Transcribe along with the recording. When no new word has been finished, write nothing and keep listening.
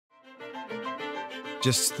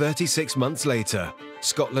Just 36 months later,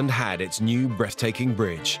 Scotland had its new breathtaking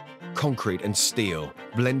bridge, concrete and steel,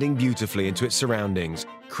 blending beautifully into its surroundings,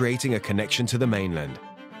 creating a connection to the mainland.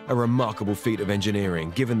 A remarkable feat of engineering,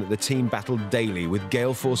 given that the team battled daily with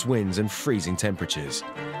gale-force winds and freezing temperatures.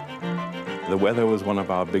 The weather was one of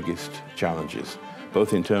our biggest challenges,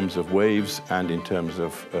 both in terms of waves and in terms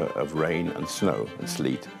of rain and snow and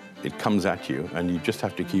sleet. It comes at you, and you just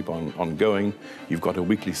have to keep on going. You've got a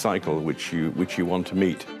weekly cycle which you want to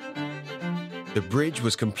meet. The bridge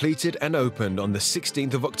was completed and opened on the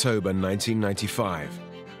 16th of October 1995.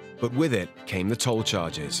 But with it came the toll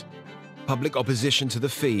charges. Public opposition to the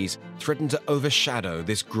fees threatened to overshadow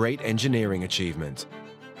this great engineering achievement.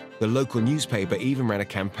 The local newspaper even ran a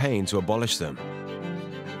campaign to abolish them.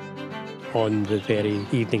 On the very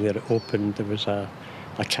evening that it opened, there was a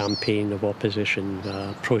campaign of opposition,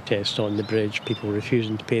 protests on the bridge, people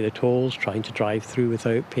refusing to pay the tolls, trying to drive through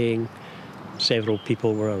without paying. Several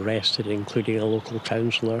people were arrested, including a local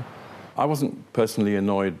councillor. I wasn't personally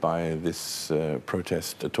annoyed by this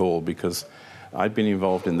protest at all, because I'd been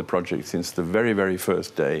involved in the project since the very, very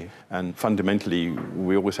first day, and fundamentally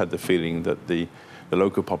we always had the feeling that the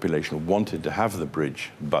local population wanted to have the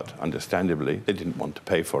bridge, but understandably they didn't want to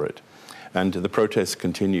pay for it. And the protests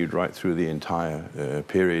continued right through the entire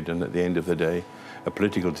period, and at the end of the day, a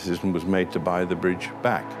political decision was made to buy the bridge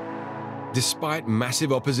back. Despite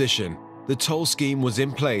massive opposition, the toll scheme was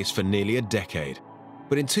in place for nearly a decade.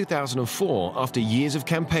 But in 2004, after years of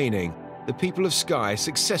campaigning, the people of Skye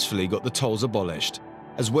successfully got the tolls abolished.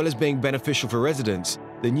 As well as being beneficial for residents,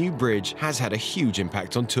 the new bridge has had a huge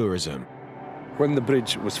impact on tourism. When the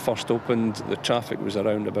bridge was first opened, the traffic was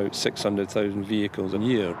around about 600,000 vehicles a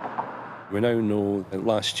year. We now know that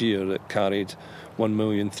last year it carried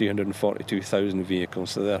 1,342,000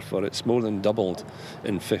 vehicles, so therefore it's more than doubled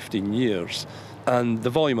in 15 years. And the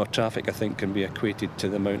volume of traffic, I think, can be equated to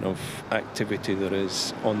the amount of activity there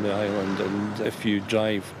is on the island. And if you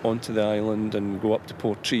drive onto the island and go up to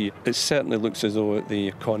Portree, it certainly looks as though the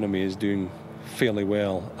economy is doing fairly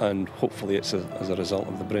well, and hopefully it's as a result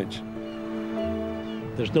of the bridge.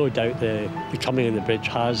 There's no doubt the coming of the bridge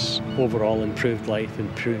has overall improved life,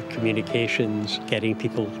 improved communications, getting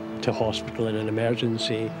people to hospital in an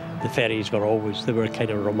emergency. The ferries were a kind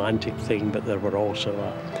of romantic thing, but there were also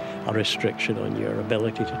a restriction on your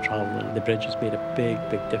ability to travel, and the bridge has made a big,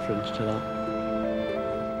 big difference to that.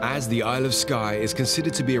 As the Isle of Skye is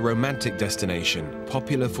considered to be a romantic destination,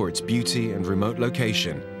 popular for its beauty and remote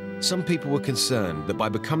location, some people were concerned that by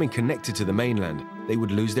becoming connected to the mainland, they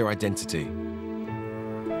would lose their identity.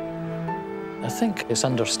 I think it's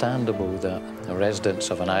understandable that the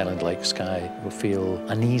residents of an island like Skye will feel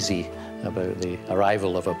uneasy about the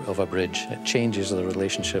arrival of a bridge. It changes the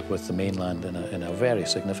relationship with the mainland in a very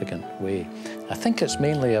significant way. I think it's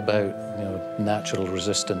mainly about natural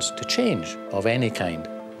resistance to change of any kind,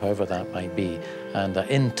 however that might be, and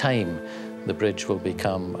that in time the bridge will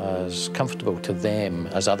become as comfortable to them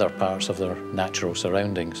as other parts of their natural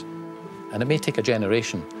surroundings. And it may take a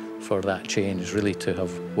generation for that change really to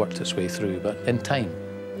have worked its way through, but in time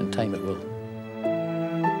it will.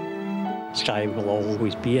 Skye will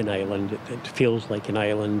always be an island. It feels like an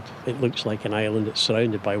island, it looks like an island, it's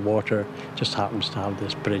surrounded by water, just happens to have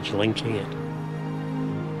this bridge linking it.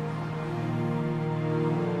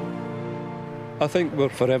 I think we're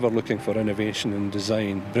forever looking for innovation and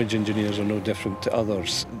design. Bridge engineers are no different to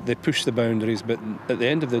others. They push the boundaries, but at the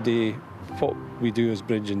end of the day, what we do as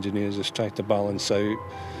bridge engineers is try to balance out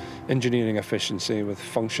engineering efficiency with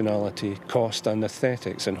functionality, cost and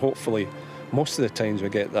aesthetics, and hopefully most of the times we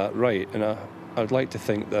get that right, and I'd like to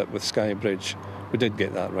think that with Skye Bridge we did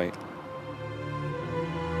get that right.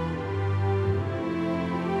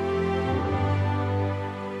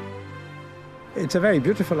 It's a very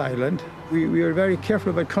beautiful island. We are very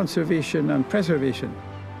careful about conservation and preservation,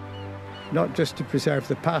 not just to preserve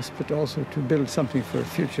the past but also to build something for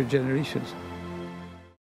future generations.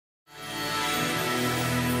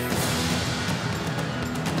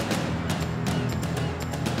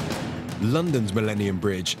 London's Millennium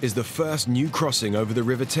Bridge is the first new crossing over the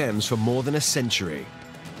River Thames for more than a century.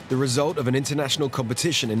 The result of an international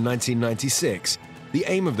competition in 1996, the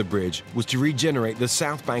aim of the bridge was to regenerate the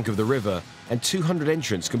south bank of the river, and 200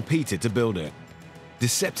 entrants competed to build it.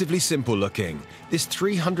 Deceptively simple looking, this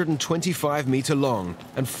 325-metre long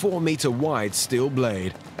and 4-metre wide steel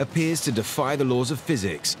blade appears to defy the laws of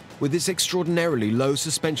physics with its extraordinarily low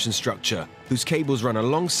suspension structure, whose cables run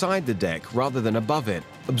alongside the deck rather than above it,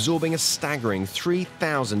 absorbing a staggering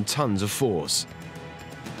 3,000 tons of force.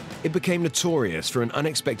 It became notorious for an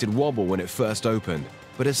unexpected wobble when it first opened,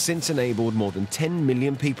 but has since enabled more than 10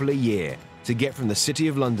 million people a year to get from the City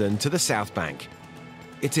of London to the South Bank.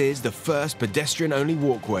 It is the first pedestrian-only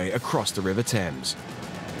walkway across the River Thames.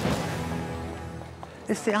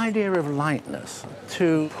 It's the idea of lightness,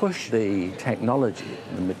 to push the technology,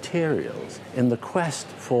 the materials, in the quest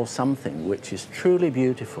for something which is truly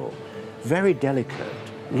beautiful, very delicate,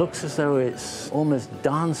 looks as though it's almost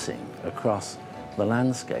dancing across the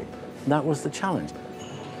landscape. That was the challenge.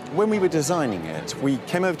 When we were designing it, we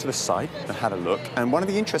came over to the site and had a look, and one of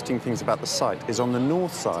the interesting things about the site is on the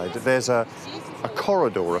north side there's a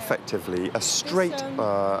corridor, effectively, a straight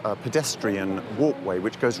pedestrian walkway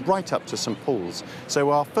which goes right up to St Paul's. So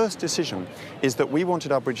our first decision is that we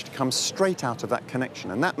wanted our bridge to come straight out of that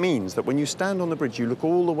connection, and that means that when you stand on the bridge you look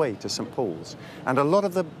all the way to St Paul's. And a lot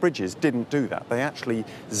of the bridges didn't do that. They actually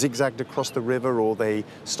zigzagged across the river, or they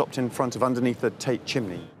stopped in front of underneath the Tate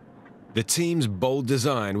chimney. The team's bold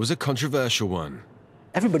design was a controversial one.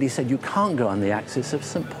 Everybody said you can't go on the axis of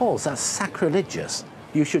St Paul's, that's sacrilegious.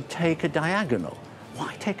 You should take a diagonal.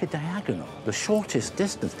 Why take a diagonal? The shortest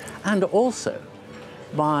distance. And also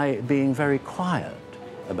by being very quiet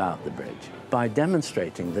about the bridge, by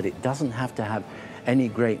demonstrating that it doesn't have to have any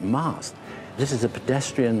great mast. This is a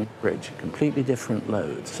pedestrian bridge, completely different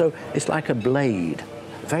loads. So it's like a blade,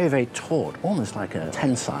 very, very taut, almost like a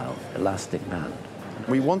tensile elastic band.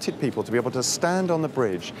 We wanted people to be able to stand on the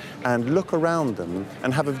bridge and look around them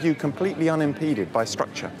and have a view completely unimpeded by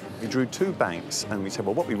structure. We drew two banks and we said,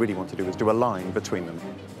 well, what we really want to do is do a line between them.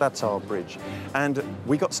 That's our bridge. And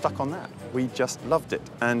we got stuck on that. We just loved it.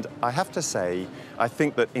 And I have to say, I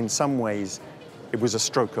think that in some ways it was a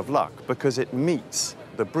stroke of luck, because it meets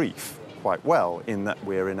the brief quite well, in that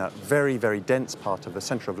we're in a very, very dense part of the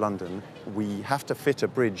centre of London. We have to fit a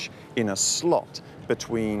bridge in a slot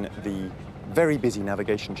between the very busy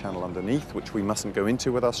navigation channel underneath, which we mustn't go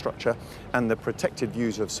into with our structure, and the protected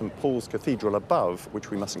views of St Paul's Cathedral above,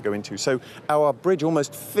 which we mustn't go into. So our bridge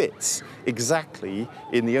almost fits exactly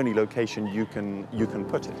in the only location you can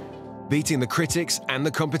put it. Beating the critics and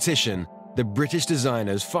the competition, the British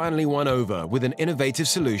designers finally won over with an innovative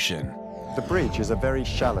solution. The bridge is a very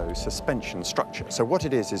shallow suspension structure. So what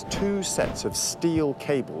it is two sets of steel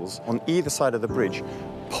cables on either side of the bridge,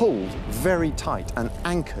 pulled very tight and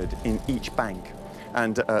anchored in each bank.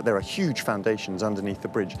 And there are huge foundations underneath the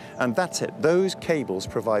bridge. And that's it. Those cables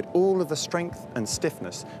provide all of the strength and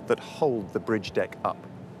stiffness that hold the bridge deck up.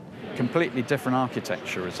 Completely different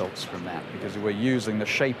architecture results from that, because we're using the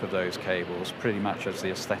shape of those cables pretty much as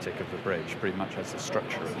the aesthetic of the bridge, pretty much as the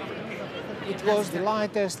structure of the bridge. It was the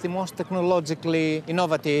lightest, the most technologically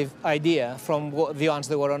innovative idea from the ones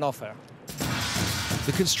that were on offer.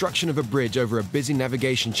 The construction of a bridge over a busy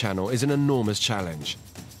navigation channel is an enormous challenge.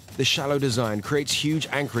 The shallow design creates huge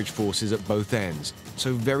anchorage forces at both ends,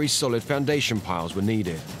 so very solid foundation piles were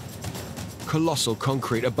needed. Colossal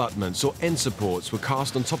concrete abutments or end supports were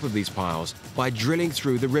cast on top of these piles by drilling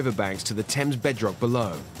through the riverbanks to the Thames bedrock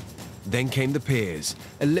below. Then came the piers,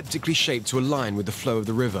 elliptically shaped to align with the flow of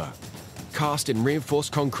the river. Cast in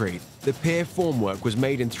reinforced concrete, the pier formwork was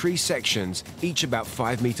made in 3 sections, each about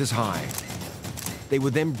 5 meters high. They were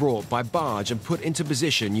then brought by barge and put into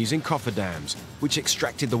position using cofferdams, which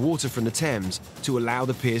extracted the water from the Thames to allow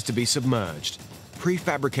the piers to be submerged.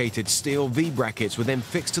 Prefabricated steel V-brackets were then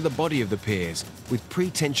fixed to the body of the piers with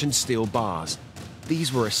pre-tensioned steel bars.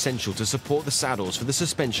 These were essential to support the saddles for the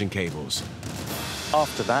suspension cables.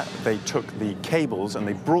 After that, they took the cables and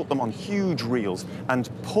they brought them on huge reels and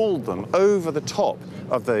pulled them over the top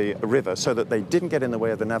of the river so that they didn't get in the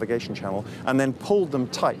way of the navigation channel, and then pulled them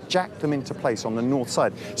tight, jacked them into place on the north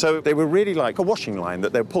side. So they were really like a washing line,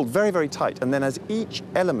 that they were pulled very, very tight. And then as each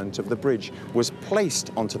element of the bridge was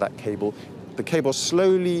placed onto that cable, the cable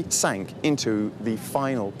slowly sank into the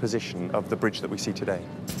final position of the bridge that we see today.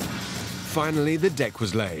 Finally, the deck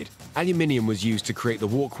was laid. Aluminium was used to create the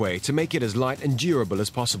walkway to make it as light and durable as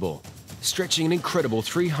possible. Stretching an incredible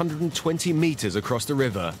 320 meters across the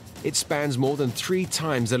river, it spans more than 3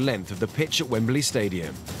 times the length of the pitch at Wembley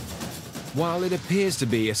Stadium. While it appears to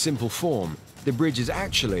be a simple form, the bridge is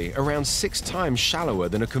actually around 6 times shallower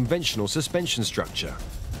than a conventional suspension structure.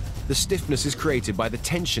 The stiffness is created by the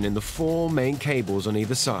tension in the 4 main cables on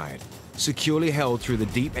either side, securely held through the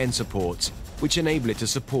deep end supports, which enable it to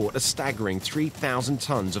support a staggering 3,000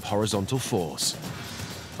 tons of horizontal force.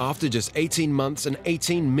 After just 18 months and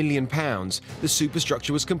 £18 million, the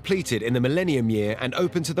superstructure was completed in the Millennium Year and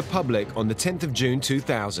opened to the public on the 10th of June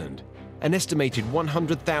 2000. An estimated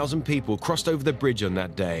 100,000 people crossed over the bridge on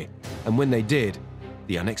that day, and when they did,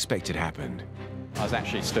 the unexpected happened. I was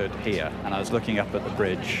actually stood here and I was looking up at the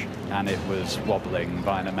bridge, and it was wobbling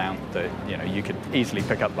by an amount that, you know, you could easily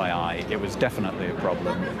pick up by eye. It was definitely a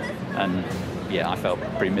problem, and yeah, I felt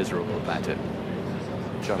pretty miserable about it.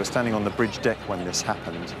 bridge. I was standing on the bridge deck when this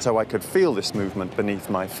happened, so I could feel this movement beneath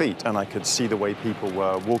my feet, and I could see the way people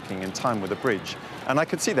were walking in time with the bridge, and I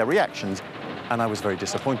could see their reactions, and I was very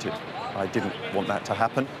disappointed. I didn't want that to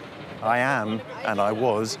happen. I am, and I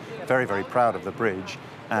was, very, very proud of the bridge.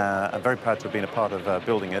 I'm very proud to have been a part of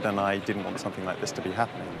building it, and I didn't want something like this to be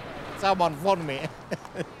happening. Someone phoned me.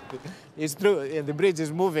 It's true, the bridge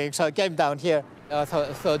is moving, so I came down here. I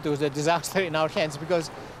thought it was a disaster in our hands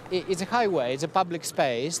because it's a highway, it's a public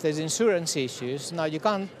space, there's insurance issues. Now you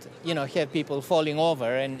can't, have people falling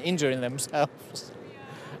over and injuring themselves.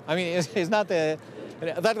 I mean, it's not a,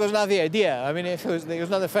 that was not the idea. I mean, it was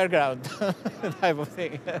not a fairground type of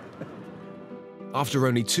thing. After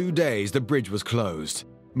only 2 days, the bridge was closed.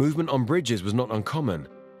 Movement on bridges was not uncommon,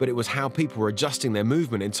 but it was how people were adjusting their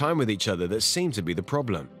movement in time with each other that seemed to be the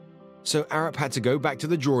problem. So Arup had to go back to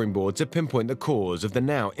the drawing board to pinpoint the cause of the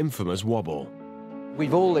now infamous wobble.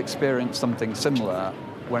 We've all experienced something similar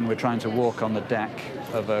when we're trying to walk on the deck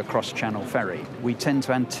of a cross-channel ferry. We tend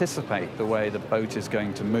to anticipate the way the boat is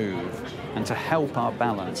going to move, and to help our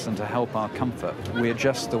balance and to help our comfort, we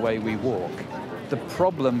adjust the way we walk. The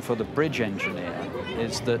problem for the bridge engineer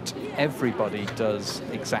is that everybody does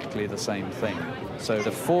exactly the same thing. So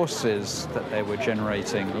the forces that they were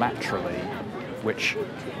generating laterally, which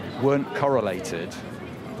weren't correlated,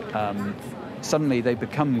 suddenly they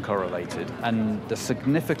become correlated, and the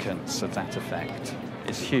significance of that effect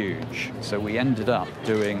is huge. So we ended up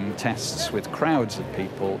doing tests with crowds of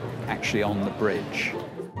people actually on the bridge.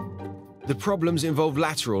 The problems involved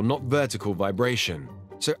lateral, not vertical vibration.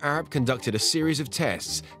 So Arup conducted a series of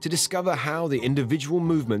tests to discover how the individual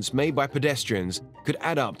movements made by pedestrians could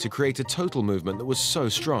add up to create a total movement that was so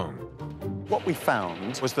strong. What we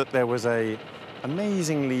found was that there was an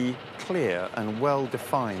amazingly clear and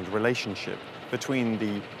well-defined relationship between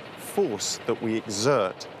the force that we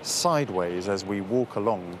exert sideways as we walk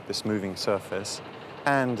along this moving surface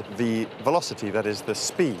and the velocity, that is the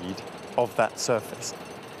speed of that surface.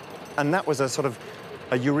 And that was a sort of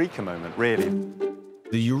a eureka moment, really.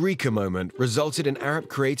 The eureka moment resulted in Arup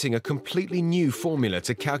creating a completely new formula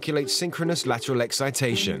to calculate synchronous lateral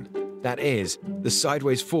excitation. That is, the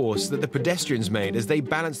sideways force that the pedestrians made as they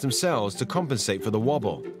balanced themselves to compensate for the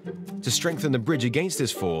wobble. To strengthen the bridge against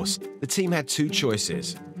this force, the team had two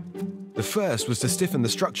choices. The first was to stiffen the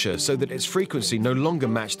structure so that its frequency no longer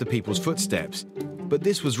matched the people's footsteps. But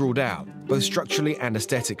this was ruled out, both structurally and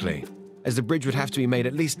aesthetically, as the bridge would have to be made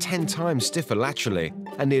at least 10 times stiffer laterally,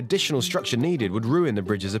 and the additional structure needed would ruin the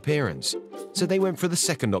bridge's appearance. So they went for the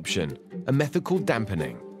second option, a method called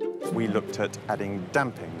dampening. We looked at adding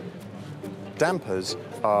damping. Dampers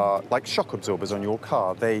are like shock absorbers on your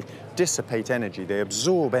car. They dissipate energy, they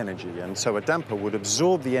absorb energy, and so a damper would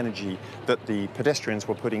absorb the energy that the pedestrians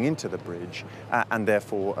were putting into the bridge and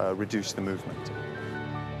therefore reduce the movement.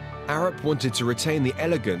 Arup wanted to retain the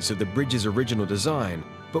elegance of the bridge's original design,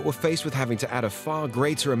 but were faced with having to add a far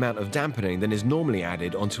greater amount of dampening than is normally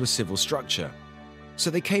added onto a civil structure.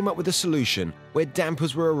 So they came up with a solution where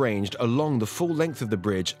dampers were arranged along the full length of the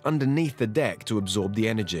bridge underneath the deck to absorb the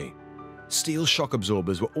energy. Steel shock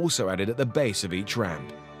absorbers were also added at the base of each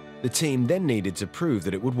ramp. The team then needed to prove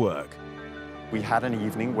that it would work. We had an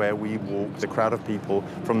evening where we walked a crowd of people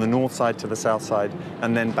from the north side to the south side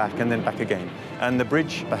and then back again. And the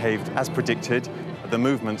bridge behaved as predicted. The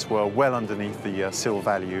movements were well underneath the sill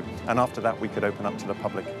value, and after that we could open up to the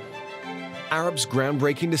public. Arup's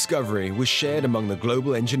groundbreaking discovery was shared among the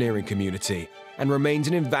global engineering community and remains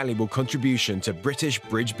an invaluable contribution to British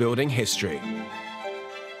bridge building history.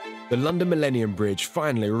 The London Millennium Bridge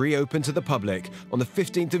finally reopened to the public on the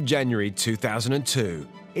 15th of January 2002.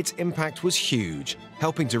 Its impact was huge,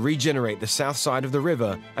 helping to regenerate the south side of the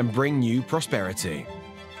river and bring new prosperity.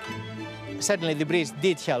 Certainly the bridge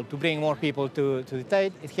did help to bring more people to the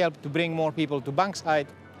Tate. It helped to bring more people to Bankside.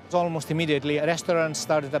 Almost immediately restaurants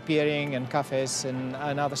started appearing and cafes and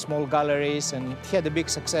other small galleries, and it had a big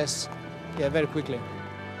success very quickly.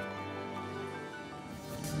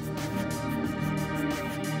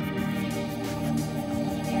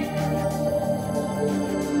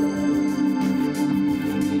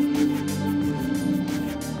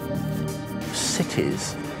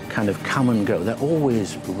 Cities kind of come and go. They're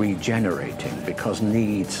always regenerating because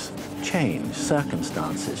needs change,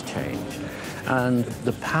 circumstances change. And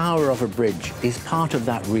the power of a bridge is part of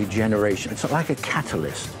that regeneration. It's like a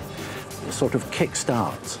catalyst. It sort of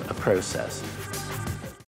kick-starts a process.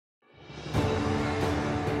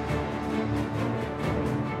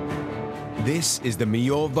 This is the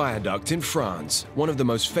Milau Viaduct in France, one of the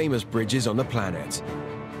most famous bridges on the planet.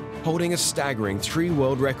 Holding a staggering 3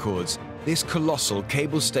 world records, this colossal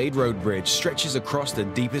cable-stayed road bridge stretches across the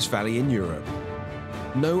deepest valley in Europe.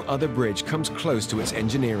 No other bridge comes close to its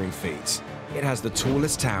engineering feats. It has the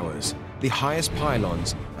tallest towers, the highest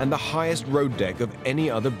pylons, and the highest road deck of any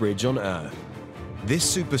other bridge on Earth. This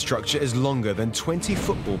superstructure is longer than 20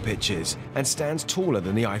 football pitches and stands taller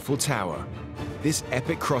than the Eiffel Tower. This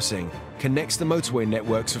epic crossing connects the motorway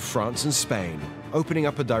networks of France and Spain, opening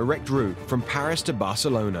up a direct route from Paris to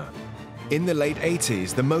Barcelona. In the late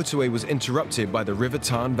 80s, the motorway was interrupted by the River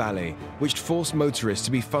Tarn Valley, which forced motorists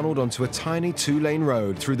to be funneled onto a tiny two-lane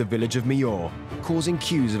road through the village of Milau, causing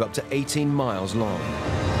queues of up to 18 miles long.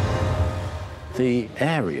 The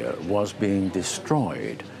area was being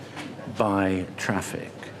destroyed by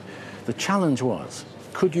traffic. The challenge was,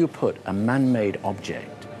 could you put a man-made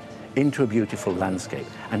object into a beautiful landscape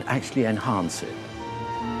and actually enhance it?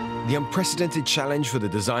 The unprecedented challenge for the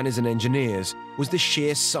designers and engineers was the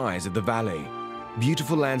sheer size of the valley.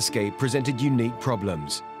 Beautiful landscape presented unique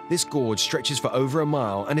problems. This gorge stretches for over a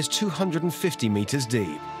mile and is 250 meters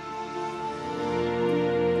deep.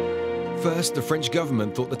 First, the French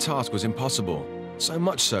government thought the task was impossible. So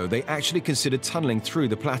much so, they actually considered tunneling through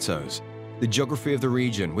the plateaus. The geography of the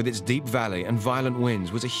region, with its deep valley and violent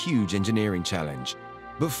winds, was a huge engineering challenge.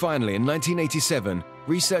 But finally, in 1987,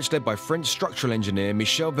 research led by French structural engineer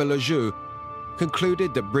Michel Villajou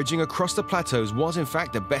concluded that bridging across the plateaus was in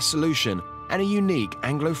fact the best solution, and a unique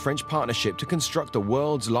Anglo-French partnership to construct the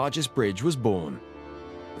world's largest bridge was born.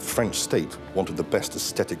 The French state wanted the best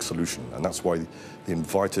aesthetic solution, and that's why they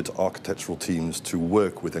invited architectural teams to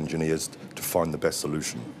work with engineers to find the best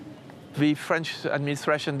solution. The French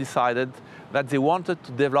administration decided that they wanted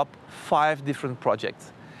to develop 5 different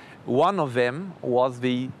projects. One of them was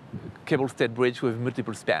the cable-stayed bridge with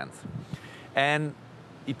multiple spans. And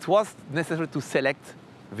it was necessary to select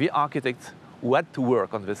the architects who had to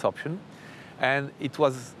work on this option. And it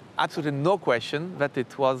was absolutely no question that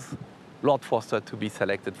it was Lord Forster to be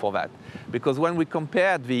selected for that. Because when we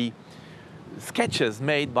compared the sketches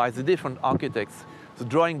made by the different architects, the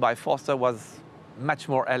drawing by Forster was much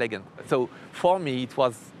more elegant. So for me, it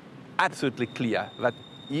was absolutely clear that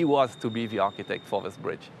he was to be the architect for this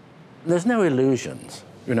bridge. There's no illusions.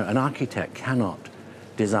 You know, an architect cannot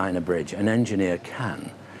design a bridge, an engineer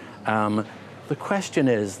can. The question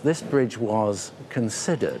is, this bridge was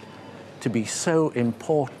considered to be so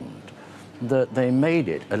important that they made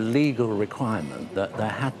it a legal requirement that there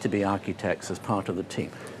had to be architects as part of the team.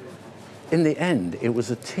 In the end, it was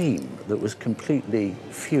a team that was completely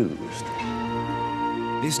fused.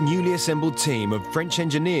 This newly assembled team of French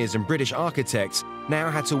engineers and British architects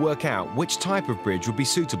now had to work out which type of bridge would be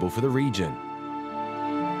suitable for the region.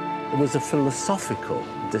 It was a philosophical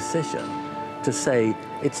decision to say,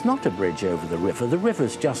 it's not a bridge over the river. The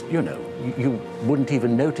river's just, you know, you wouldn't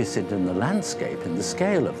even notice it in the landscape, in the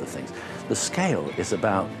scale of the things. The scale is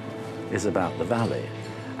about the valley.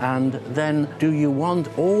 And then, do you want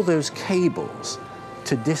all those cables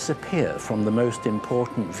to disappear from the most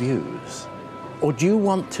important views? Or do you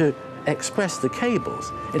want to express the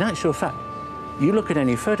cables? In actual fact, you look at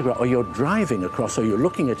any photograph, or you're driving across, or you're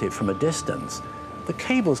looking at it from a distance, the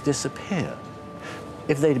cables disappear.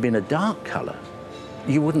 If they'd been a dark color,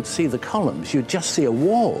 you wouldn't see the columns. You'd just see a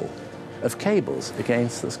wall of cables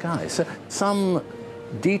against the sky. So some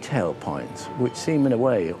detail points, which seem in a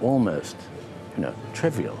way almost, you know,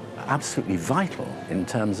 trivial, absolutely vital in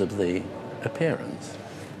terms of the appearance.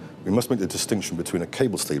 We must make the distinction between a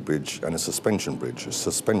cable-stayed bridge and a suspension bridge. A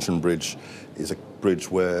suspension bridge is a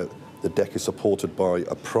bridge where the deck is supported by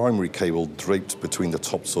a primary cable draped between the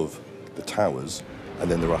tops of the towers, and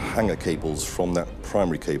then there are hanger cables from that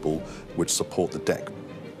primary cable which support the deck.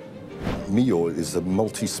 Milau is a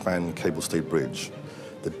multi-span cable-stayed bridge.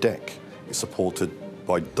 The deck is supported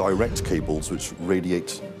by direct cables which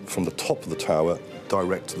radiate from the top of the tower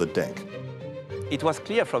direct to the deck. It was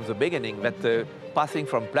clear from the beginning that passing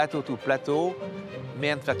from plateau to plateau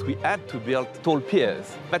meant that we had to build tall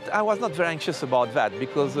piers. But I was not very anxious about that,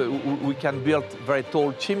 because we can build very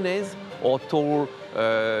tall chimneys or tall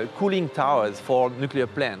cooling towers for nuclear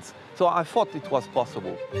plants. So I thought it was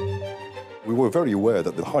possible. We were very aware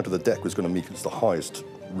that the height of the deck was going to make it the highest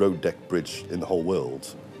road deck bridge in the whole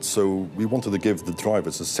world. So we wanted to give the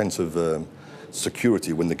drivers a sense of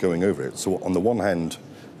security when they're going over it. So on the one hand,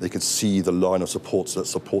 they could see the line of supports that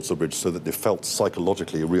supports the bridge, so that they felt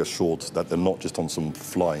psychologically reassured that they're not just on some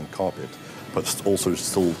flying carpet, but also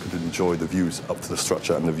still could enjoy the views up to the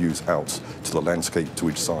structure and the views out to the landscape to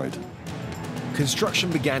each side. Construction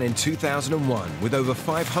began in 2001 with over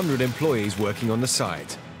 500 employees working on the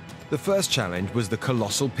site. The first challenge was the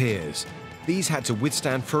colossal piers. These had to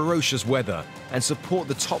withstand ferocious weather and support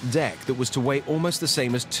the top deck that was to weigh almost the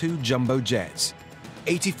same as 2 jumbo jets.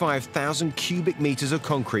 85,000 cubic meters of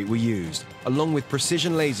concrete were used, along with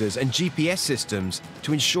precision lasers and GPS systems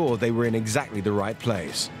to ensure they were in exactly the right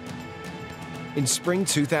place. In spring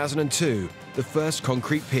 2002, the first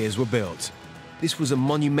concrete piers were built. This was a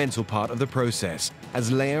monumental part of the process,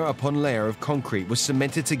 as layer upon layer of concrete was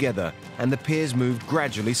cemented together and the piers moved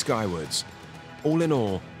gradually skywards. All in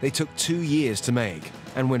all, they took 2 years to make,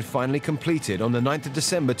 and when finally completed on the 9th of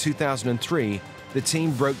December 2003, the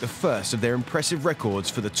team broke the first of their impressive records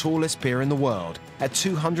for the tallest pier in the world at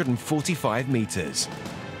 245 meters.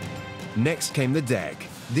 Next came the deck.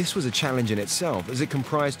 This was a challenge in itself, as it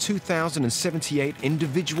comprised 2,078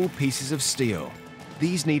 individual pieces of steel.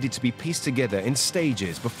 These needed to be pieced together in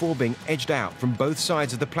stages before being edged out from both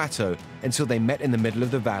sides of the plateau until they met in the middle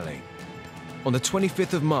of the valley. On the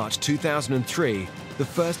 25th of March 2003, the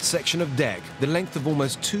first section of deck, the length of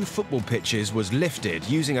almost 2 football pitches, was lifted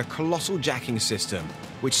using a colossal jacking system,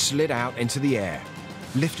 which slid out into the air.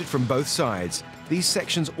 Lifted from both sides, these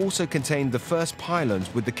sections also contained the first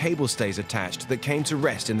pylons with the cable stays attached that came to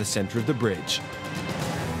rest in the center of the bridge.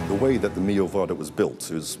 The way that the Milau viaduct was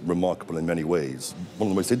built is remarkable in many ways. One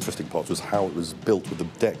of the most interesting parts was how it was built, with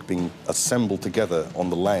the deck being assembled together on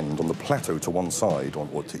the land, on the plateau to one side,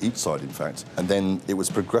 or to each side in fact, and then it was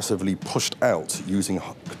progressively pushed out using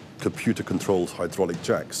computer-controlled hydraulic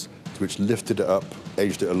jacks, which lifted it up,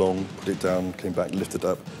 edged it along, put it down, came back, lifted it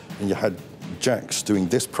up, and you had jacks doing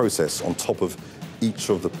this process on top of each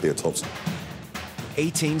of the pier tops.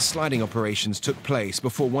 18 sliding operations took place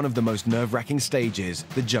before one of the most nerve-wracking stages,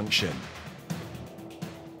 the junction.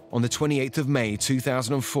 On the 28th of May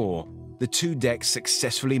 2004, the 2 decks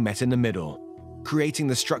successfully met in the middle, creating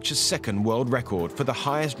the structure's second world record for the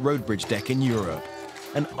highest road bridge deck in Europe,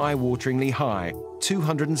 an eye-wateringly high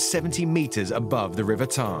 270 meters above the River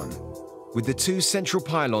Tarn. With the 2 central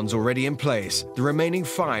pylons already in place, the remaining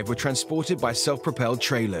 5 were transported by self-propelled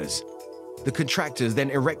trailers. The contractors then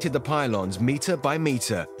erected the pylons meter by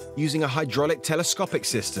meter using a hydraulic telescopic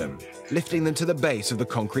system, lifting them to the base of the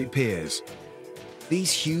concrete piers.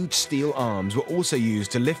 These huge steel arms were also used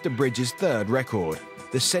to lift the bridge's third record,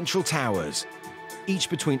 the central towers, each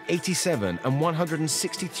between 87 and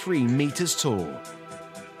 163 meters tall.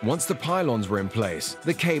 Once the pylons were in place,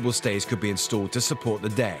 the cable stays could be installed to support the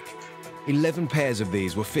deck. 11 pairs of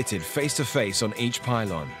these were fitted face-to-face on each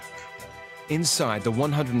pylon. Inside the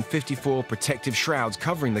 154 protective shrouds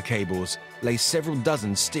covering the cables lay several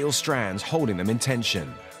dozen steel strands holding them in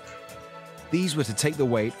tension. These were to take the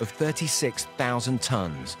weight of 36,000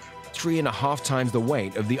 tons, 3.5 times the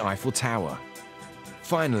weight of the Eiffel Tower.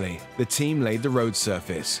 Finally, the team laid the road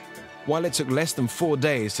surface. While it took less than 4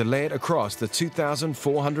 days to lay it across the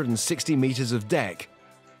 2,460 meters of deck,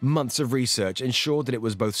 months of research ensured that it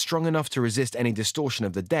was both strong enough to resist any distortion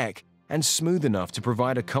of the deck and smooth enough to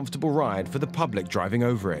provide a comfortable ride for the public driving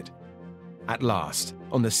over it. At last,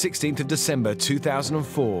 on the 16th of December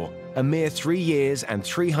 2004, a mere 3 years and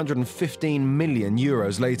 315 million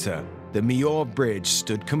euros later, the Milau Bridge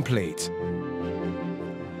stood complete.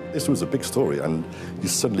 This was a big story, and you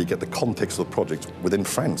suddenly get the context of the project within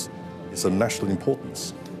France. It's of national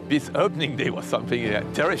importance. This opening day was something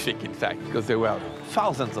terrific, in fact, because there were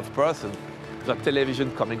thousands of persons. The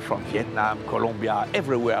television coming from Vietnam, Colombia,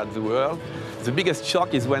 everywhere in the world. The biggest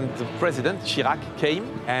shock is when the president, Chirac, came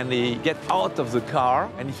and he got out of the car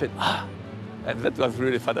and he said, "Ah!" And that was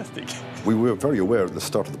really fantastic. We were very aware at the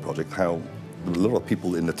start of the project how a lot of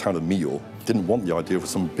people in the town of Milau didn't want the idea of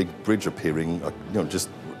some big bridge appearing, just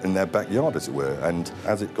in their backyard, as it were. And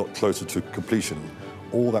as it got closer to completion,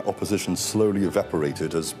 all that opposition slowly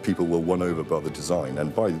evaporated as people were won over by the design.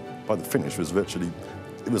 And by the finish,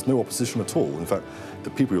 it was no opposition at all. In fact,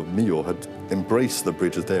 the people of Milau had embraced the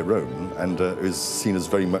bridge as their own, and it was seen as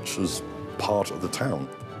very much as part of the town.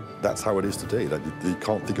 That's how it is today. That you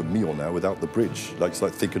can't think of Milau now without the bridge. It's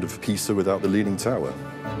like thinking of Pisa without the Leaning Tower.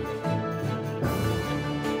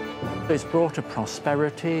 It's brought a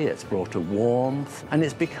prosperity, it's brought a warmth, and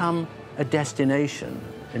it's become a destination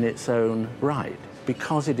in its own right,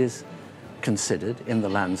 because it is considered in the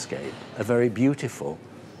landscape a very beautiful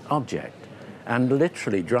object. And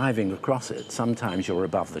literally driving across it, sometimes you're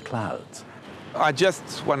above the clouds. I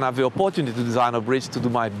just want to have the opportunity to design a bridge, to do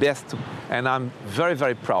my best, and I'm very,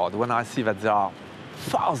 very proud when I see that there are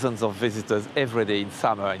thousands of visitors every day in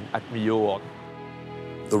summer at Milau.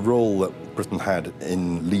 The role that Britain had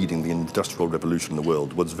in leading the Industrial Revolution in the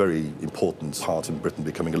world was very important part in Britain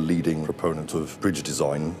becoming a leading proponent of bridge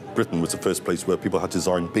design. Britain was the first place where people had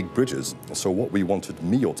designed big bridges. So what we wanted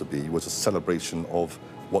Milau to be was a celebration of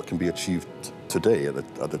what can be achieved today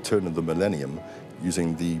at the turn of the millennium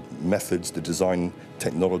using the methods, the design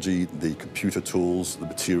technology, the computer tools, the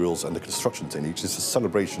materials, and the construction techniques. It's a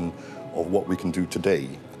celebration of what we can do today,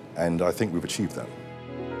 and I think we've achieved that.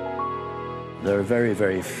 There are very,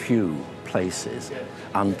 very few places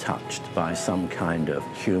untouched by some kind of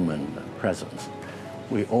human presence.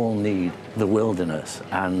 We all need the wilderness,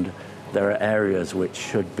 and there are areas which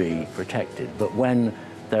should be protected. But when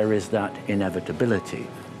there is that inevitability,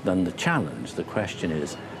 then the challenge, the question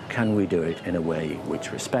is, can we do it in a way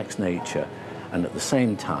which respects nature and at the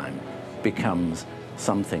same time becomes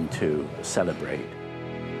something to celebrate?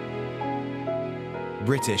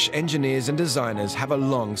 British engineers and designers have a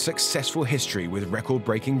long, successful history with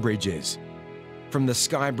record-breaking bridges. From the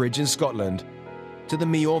Skye Bridge in Scotland to the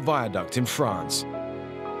Milau Viaduct in France,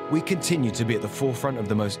 we continue to be at the forefront of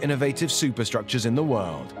the most innovative superstructures in the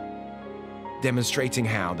world, demonstrating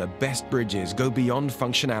how the best bridges go beyond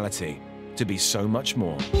functionality to be so much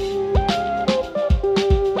more.